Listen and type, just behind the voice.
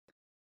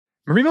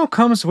Marimo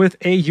comes with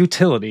a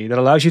utility that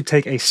allows you to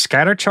take a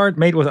scatter chart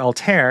made with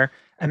Altair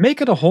and make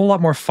it a whole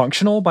lot more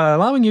functional by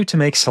allowing you to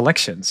make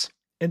selections.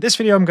 In this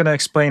video, I'm going to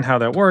explain how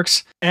that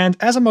works, and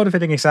as a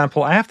motivating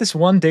example, I have this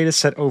one data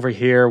set over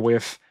here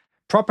with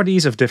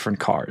properties of different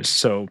cars.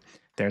 So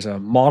there's a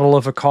model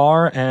of a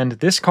car, and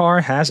this car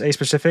has a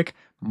specific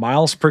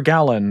miles per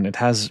gallon. It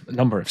has a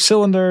number of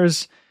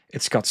cylinders,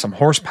 it's got some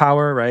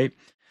horsepower, right?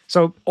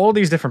 So all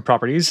these different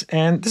properties,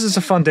 and this is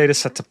a fun data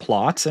set to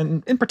plot.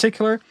 And in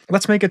particular,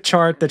 let's make a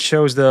chart that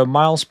shows the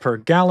miles per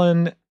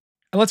gallon,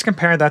 and let's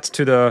compare that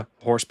to the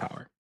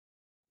horsepower.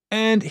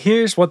 And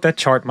here's what that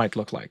chart might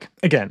look like.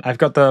 Again, I've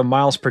got the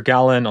miles per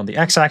gallon on the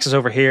x-axis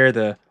over here,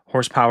 the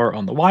horsepower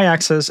on the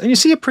y-axis, and you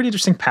see a pretty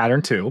interesting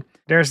pattern too.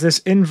 There's this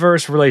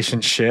inverse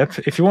relationship.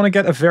 If you want to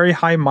get a very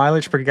high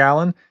mileage per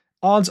gallon,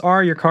 odds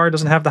are your car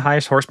doesn't have the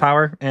highest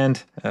horsepower,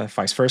 and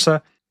vice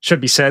versa. Should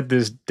be said,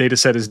 this data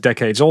set is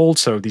decades old,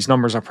 so these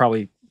numbers are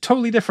probably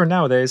totally different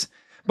nowadays.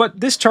 But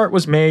this chart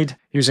was made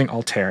using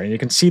Altair, and you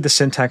can see the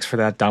syntax for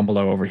that down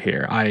below over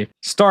here. I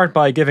start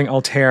by giving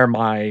Altair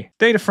my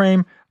data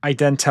frame, I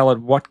then tell it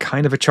what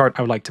kind of a chart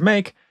I would like to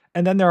make,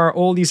 and then there are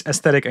all these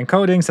aesthetic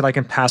encodings that I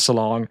can pass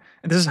along,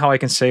 and this is how I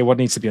can say what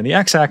needs to be on the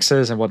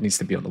x-axis and what needs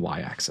to be on the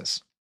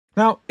y-axis.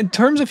 Now, in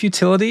terms of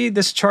utility,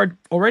 this chart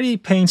already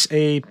paints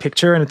a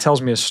picture and it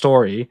tells me a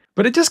story,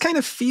 but it just kind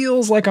of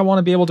feels like I want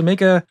to be able to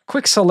make a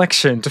quick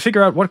selection to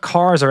figure out what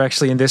cars are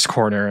actually in this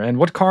corner and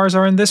what cars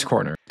are in this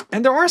corner.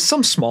 And there are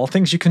some small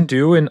things you can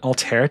do in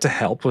Altair to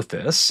help with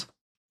this.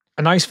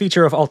 A nice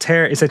feature of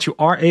Altair is that you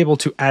are able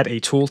to add a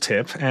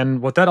tooltip,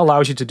 and what that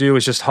allows you to do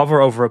is just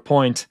hover over a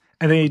point,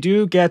 and then you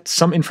do get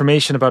some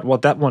information about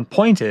what that one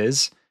point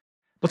is.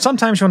 But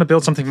sometimes you want to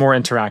build something more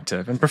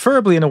interactive, and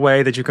preferably in a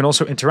way that you can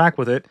also interact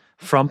with it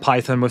from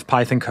Python with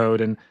Python code,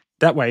 and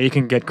that way you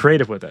can get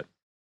creative with it.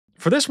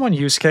 For this one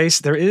use case,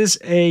 there is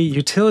a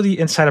utility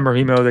inside of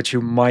Marimo that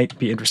you might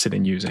be interested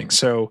in using.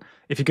 So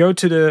if you go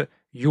to the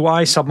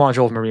UI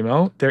submodule of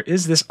Marimo, there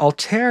is this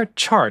altair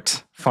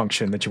chart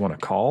function that you want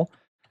to call,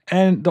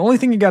 and the only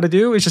thing you got to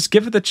do is just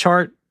give it the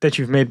chart that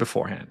you've made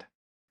beforehand.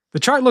 The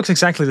chart looks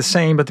exactly the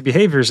same, but the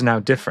behavior is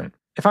now different.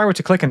 If I were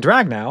to click and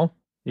drag now,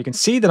 you can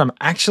see that I'm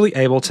actually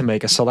able to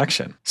make a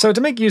selection. So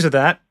to make use of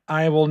that,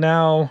 I will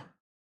now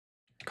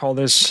call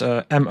this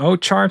MO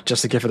chart,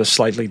 just to give it a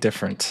slightly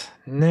different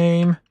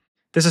name.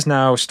 This is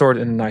now stored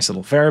in a nice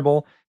little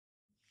variable.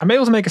 I'm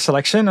able to make a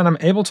selection, and I'm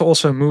able to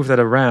also move that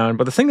around.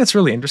 But the thing that's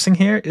really interesting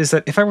here is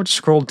that if I were to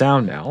scroll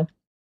down now,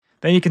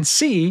 then you can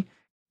see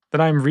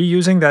that I'm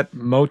reusing that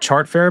mo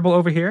chart variable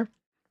over here,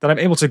 that I'm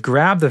able to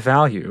grab the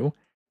value,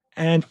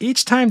 and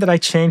each time that I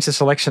change the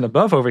selection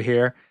above over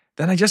here,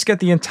 then I just get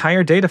the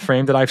entire data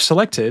frame that I've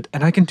selected,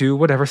 and I can do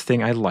whatever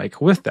thing I like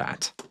with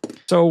that.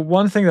 So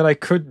one thing that I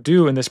could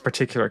do in this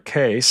particular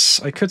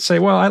case, I could say,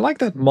 well, I like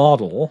that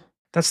model.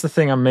 That's the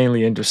thing I'm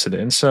mainly interested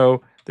in.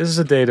 So this is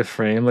a data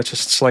frame. Let's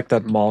just select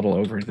that model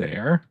over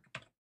there.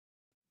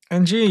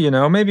 And gee, you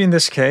know, maybe in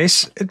this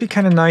case, it'd be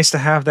kind of nice to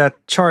have that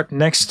chart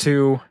next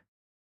to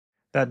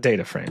that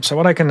data frame. So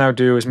what I can now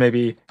do is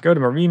maybe go to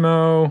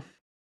Marimo,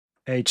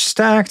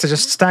 hstack, to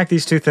just stack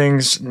these two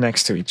things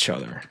next to each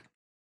other.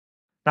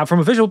 Now,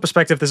 from a visual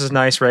perspective, this is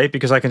nice, right?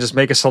 Because I can just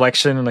make a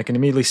selection and I can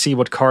immediately see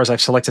what cars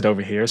I've selected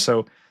over here.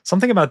 So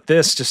something about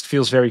this just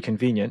feels very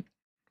convenient.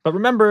 But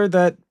remember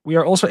that we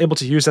are also able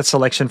to use that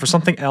selection for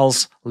something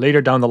else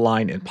later down the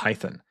line in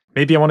Python.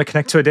 Maybe I want to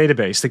connect to a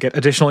database to get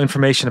additional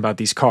information about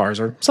these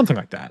cars or something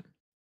like that.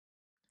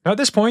 Now, at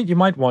this point, you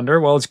might wonder,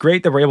 well, it's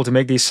great that we're able to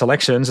make these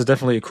selections. It's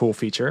definitely a cool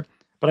feature.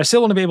 But I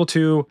still want to be able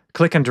to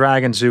click and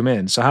drag and zoom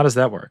in. So how does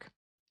that work?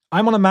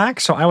 I'm on a Mac,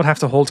 so I would have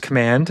to hold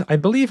Command. I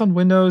believe on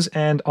Windows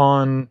and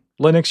on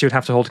Linux, you'd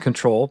have to hold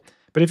Control.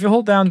 But if you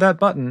hold down that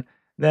button,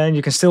 then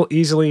you can still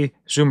easily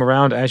zoom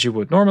around as you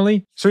would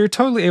normally. So you're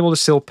totally able to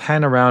still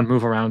pan around,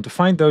 move around to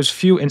find those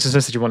few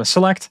instances that you want to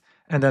select,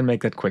 and then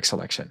make that quick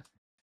selection.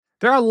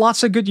 There are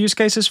lots of good use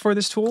cases for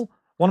this tool.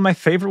 One of my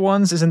favorite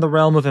ones is in the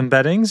realm of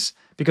embeddings,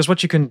 because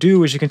what you can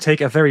do is you can take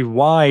a very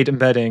wide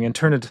embedding and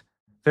turn it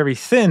very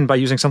thin by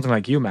using something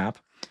like UMap.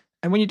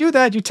 And when you do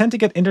that, you tend to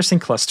get interesting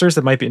clusters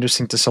that might be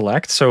interesting to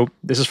select. So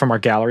this is from our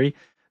gallery.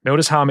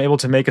 Notice how I'm able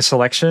to make a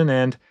selection,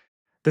 and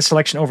this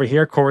selection over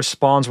here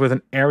corresponds with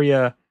an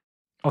area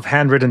of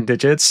handwritten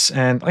digits.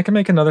 And I can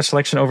make another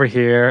selection over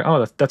here.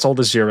 Oh, that's all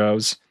the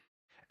zeros.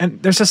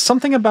 And there's just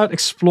something about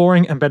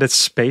exploring embedded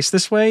space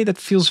this way that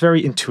feels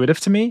very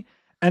intuitive to me.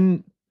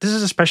 And this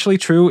is especially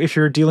true if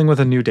you're dealing with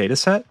a new data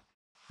set.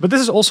 But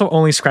this is also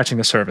only scratching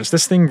the surface.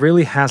 This thing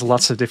really has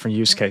lots of different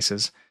use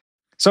cases.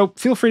 So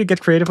feel free to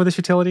get creative with this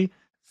utility.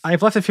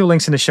 I've left a few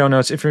links in the show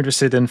notes if you're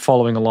interested in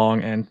following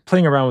along and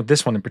playing around with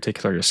this one in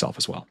particular yourself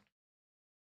as well.